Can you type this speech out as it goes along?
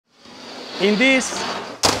In this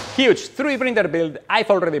huge 3D printer build, I've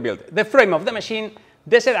already built the frame of the machine,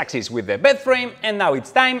 the Z-axis with the bed frame, and now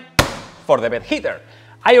it's time for the bed heater.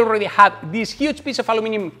 I already had this huge piece of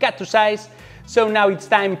aluminum cut to size, so now it's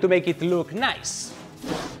time to make it look nice.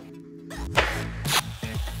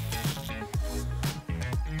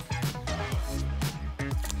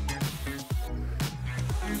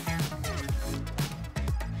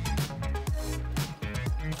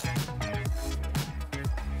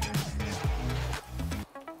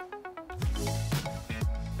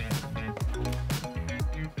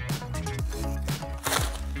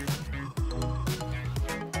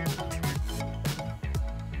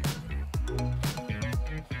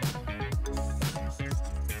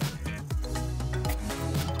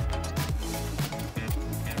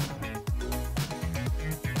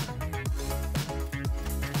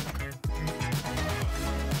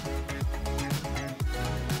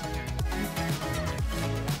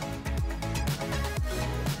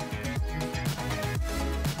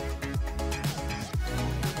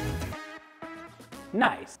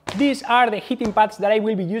 Nice! These are the heating pads that I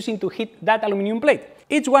will be using to heat that aluminum plate.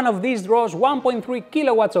 Each one of these draws 1.3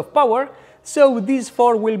 kilowatts of power, so these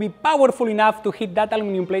 4 will be powerful enough to heat that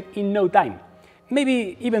aluminum plate in no time.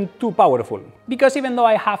 Maybe even too powerful, because even though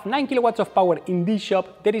I have 9 kilowatts of power in this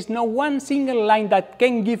shop, there is no one single line that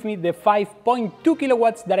can give me the 5.2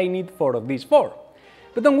 kilowatts that I need for these 4.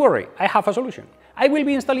 But don't worry, I have a solution. I will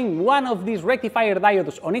be installing one of these rectifier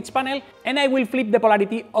diodes on each panel, and I will flip the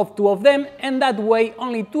polarity of 2 of them, and that way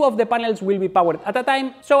only 2 of the panels will be powered at a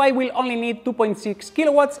time, so I will only need 2.6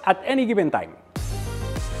 kilowatts at any given time.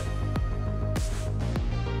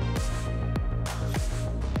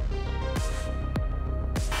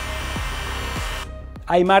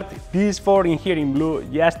 I marked these 4 in here in blue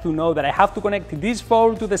just to know that I have to connect these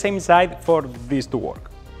 4 to the same side for this to work.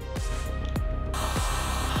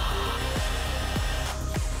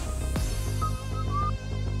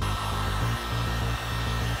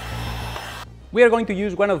 We are going to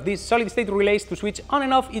use one of these solid-state relays to switch on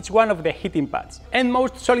and off each one of the heating pads. And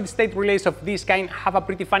most solid-state relays of this kind have a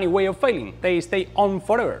pretty funny way of failing. They stay on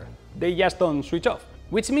forever. They just don't switch off.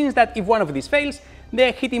 Which means that if one of these fails,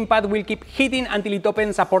 the heating pad will keep heating until it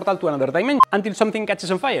opens a portal to another dimension, until something catches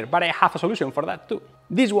on fire, but I have a solution for that too.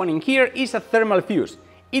 This one in here is a thermal fuse.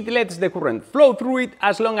 It lets the current flow through it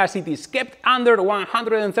as long as it is kept under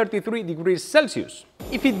 133 degrees Celsius.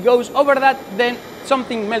 If it goes over that, then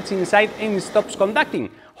something melts inside and stops conducting,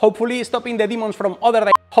 hopefully stopping the demons from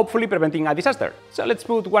hopefully preventing a disaster. So let's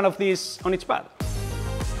put one of these on each pad.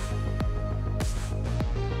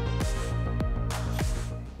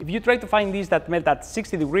 If you try to find these that melt at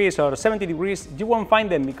 60 degrees or 70 degrees, you won't find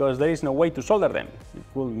them because there is no way to solder them. It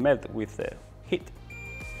will melt with heat.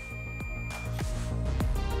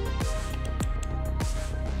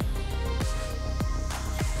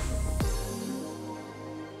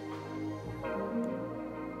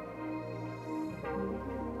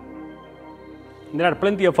 There are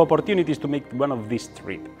plenty of opportunities to make one of these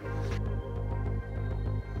trip.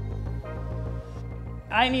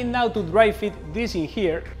 I need now to dry fit this in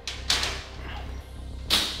here,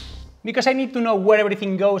 because I need to know where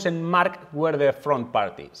everything goes and mark where the front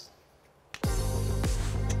part is.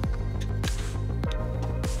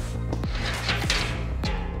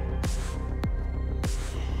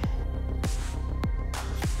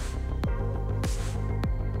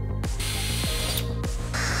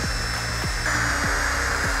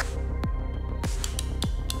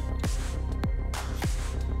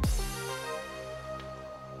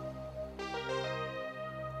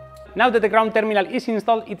 Now that the ground terminal is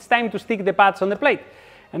installed, it's time to stick the pads on the plate.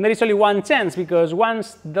 And there is only one chance, because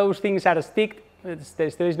once those things are sticked,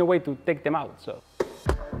 there is no way to take them out. So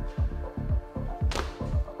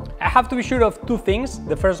I have to be sure of 2 things.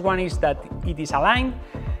 The first one is that it is aligned,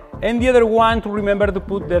 and the other one to remember to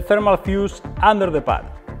put the thermal fuse under the pad,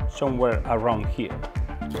 somewhere around here.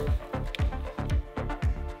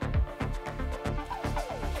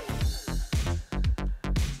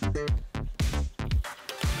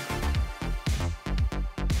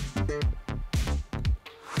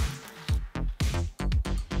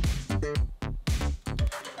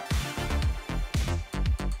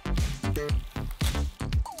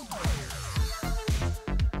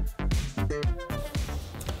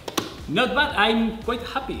 Not bad, I'm quite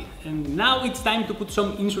happy. And now it's time to put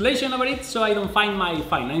some insulation over it so I don't find my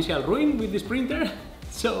financial ruin with this printer.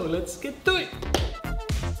 So let's get to it.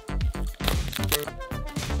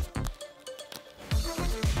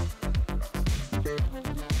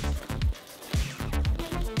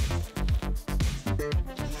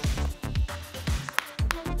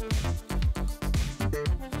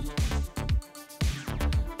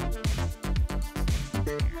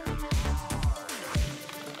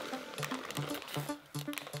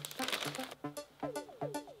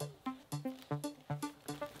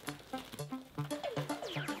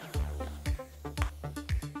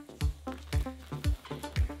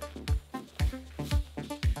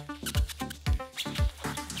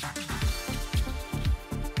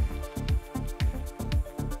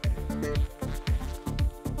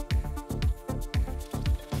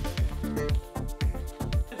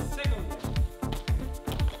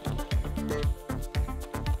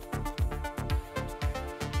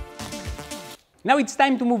 Now it's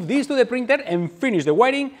time to move this to the printer and finish the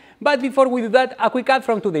wiring, but before we do that, a quick ad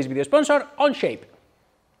from today's video sponsor, Onshape.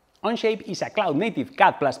 Onshape is a cloud-native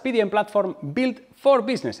CAD plus PDM platform built for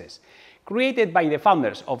businesses, created by the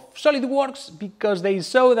founders of SolidWorks because they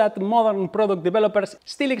saw that modern product developers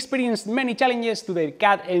still experienced many challenges to their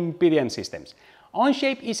CAD and PDM systems.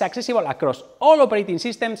 Onshape is accessible across all operating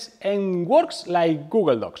systems and works like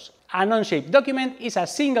Google Docs. An Onshape document is a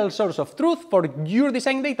single source of truth for your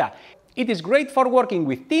design data. It is great for working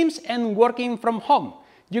with teams and working from home.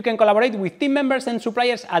 You can collaborate with team members and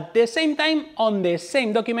suppliers at the same time on the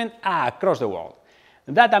same document across the world.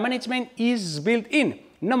 Data management is built in.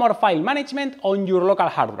 No more file management on your local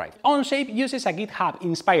hard drive. Onshape uses a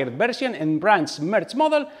GitHub-inspired version and branch merge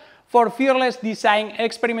model for fearless design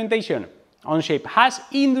experimentation. Onshape has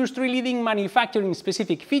industry-leading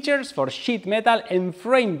manufacturing-specific features for sheet metal and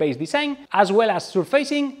frame-based design, as well as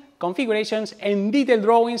surfacing, configurations and detailed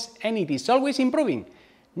drawings, and it is always improving.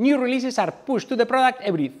 New releases are pushed to the product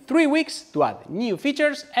every 3 weeks to add new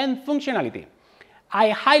features and functionality.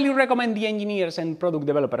 I highly recommend the engineers and product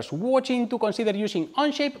developers watching to consider using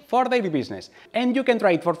Onshape for their business, and you can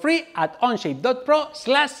try it for free at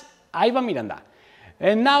onshape.pro/Ivan Miranda.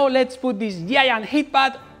 And now let's put this giant heat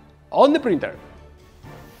pad on the printer.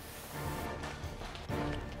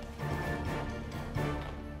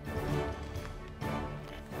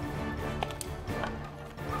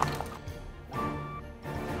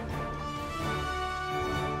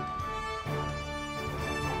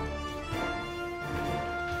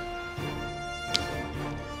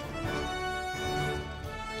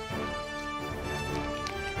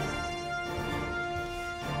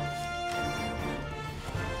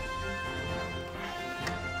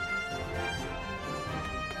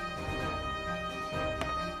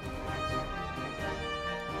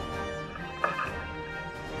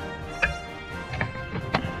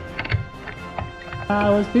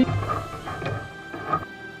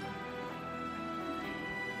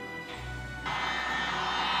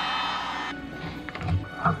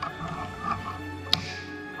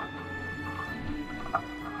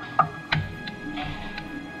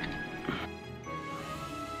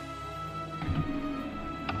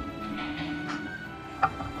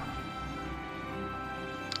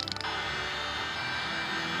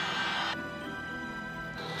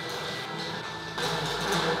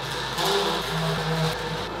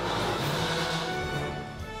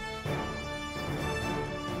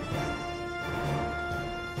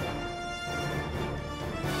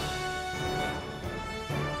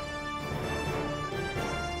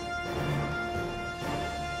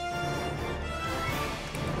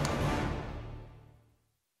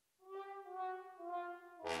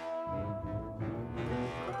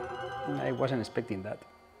 I wasn't expecting that.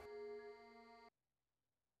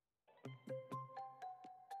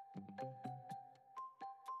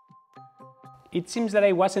 It seems that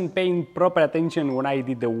I wasn't paying proper attention when I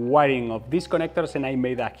did the wiring of these connectors and I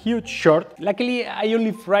made a huge short. Luckily, I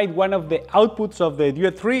only fried one of the outputs of the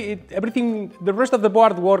Duet3. The rest of the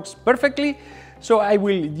board works perfectly, so I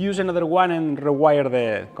will use another one and rewire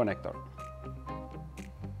the connector.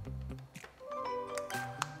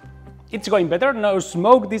 It's going better, no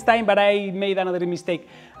smoke this time, but I made another mistake.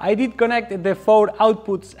 I did connect the 4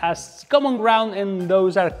 outputs as common ground and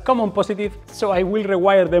those are common positive, so I will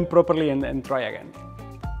rewire them properly and try again.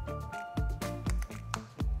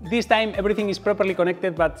 This time everything is properly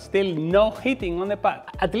connected, but still no heating on the pad.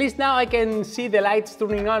 At least now I can see the lights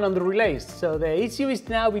turning on the relays, so the issue is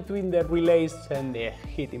now between the relays and the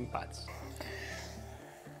heating pads.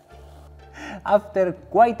 After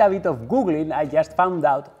quite a bit of googling, I just found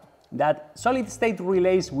out that solid-state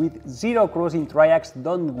relays with zero crossing triacs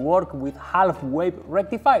don't work with half-wave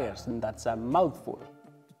rectifiers, and that's a mouthful.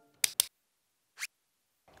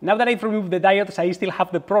 Now that I've removed the diodes, I still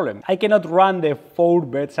have the problem. I cannot run the 4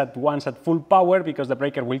 beds at once at full power because the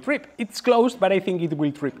breaker will trip. It's closed, but I think it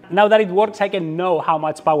will trip. Now that it works, I can know how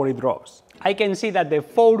much power it draws. I can see that the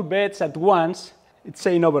 4 beds at once, it's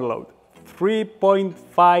saying overload.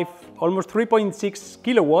 3.5, almost 3.6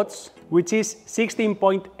 kilowatts, which is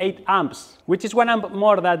 16.8 amps, which is 1 amp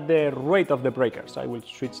more than the rate of the breaker. So I will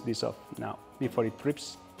switch this off now before it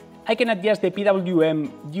trips. I can adjust the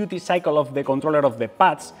PWM duty cycle of the controller of the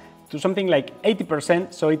pads to something like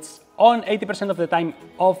 80%, so it's on 80% of the time,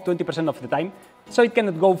 off 20% of the time, so it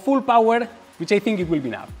cannot go full power, which I think it will be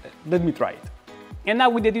enough. Let me try it. And now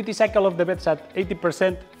with the duty cycle of the beds at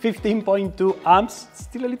 80%, 15.2 amps,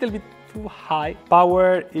 still a little bit too high.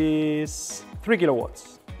 Power is 3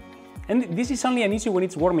 kilowatts. And this is only an issue when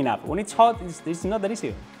it's warming up. When it's hot, it's not that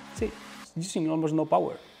issue. See, it's using almost no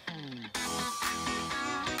power.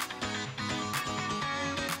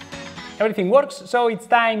 Everything works, so it's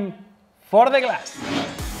time for the glass.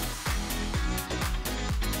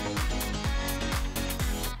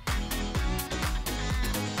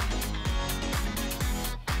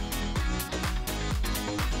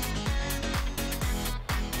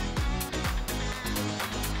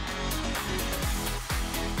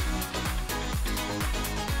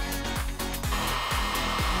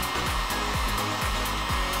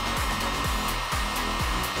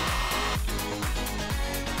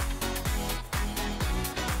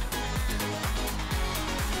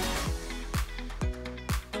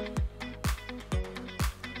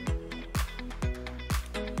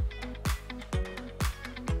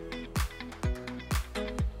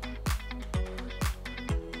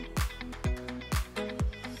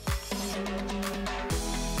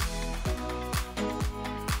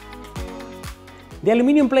 The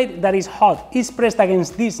aluminium plate that is hot is pressed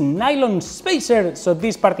against this nylon spacer, so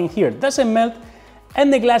this part in here doesn't melt,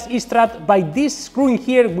 and the glass is trapped by this screw in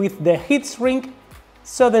here with the heat shrink,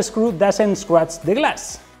 so the screw doesn't scratch the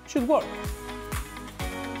glass. Should work.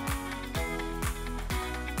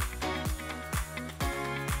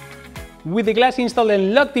 With the glass installed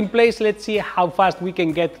and locked in place, let's see how fast we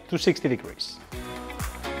can get to 60 degrees.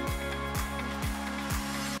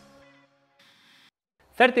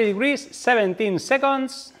 30 degrees, 17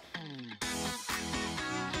 seconds.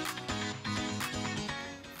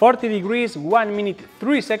 40 degrees, 1 minute,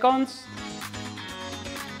 3 seconds.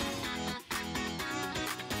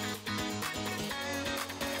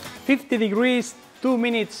 50 degrees, 2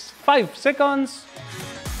 minutes, 5 seconds.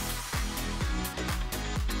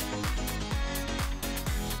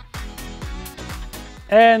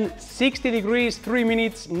 And 60 degrees, 3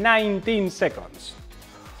 minutes, 19 seconds.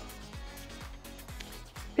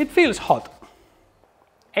 It feels hot.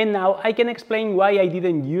 And now I can explain why I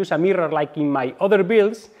didn't use a mirror like in my other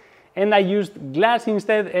builds, and I used glass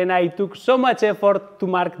instead, and I took so much effort to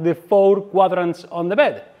mark the 4 quadrants on the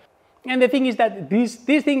bed. And the thing is that this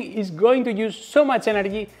thing is going to use so much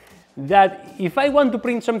energy that if I want to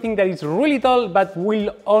print something that is really tall but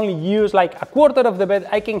will only use like a quarter of the bed,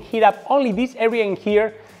 I can heat up only this area in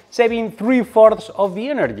here, saving 3/4 of the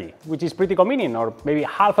energy, which is pretty convenient, or maybe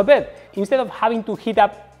half a bed, instead of having to heat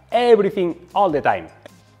up everything all the time.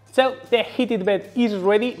 So the heated bed is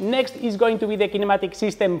ready. Next is going to be the kinematic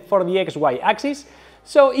system for the XY axis.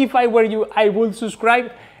 So if I were you, I would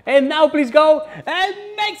subscribe. And now please go and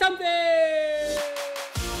make something!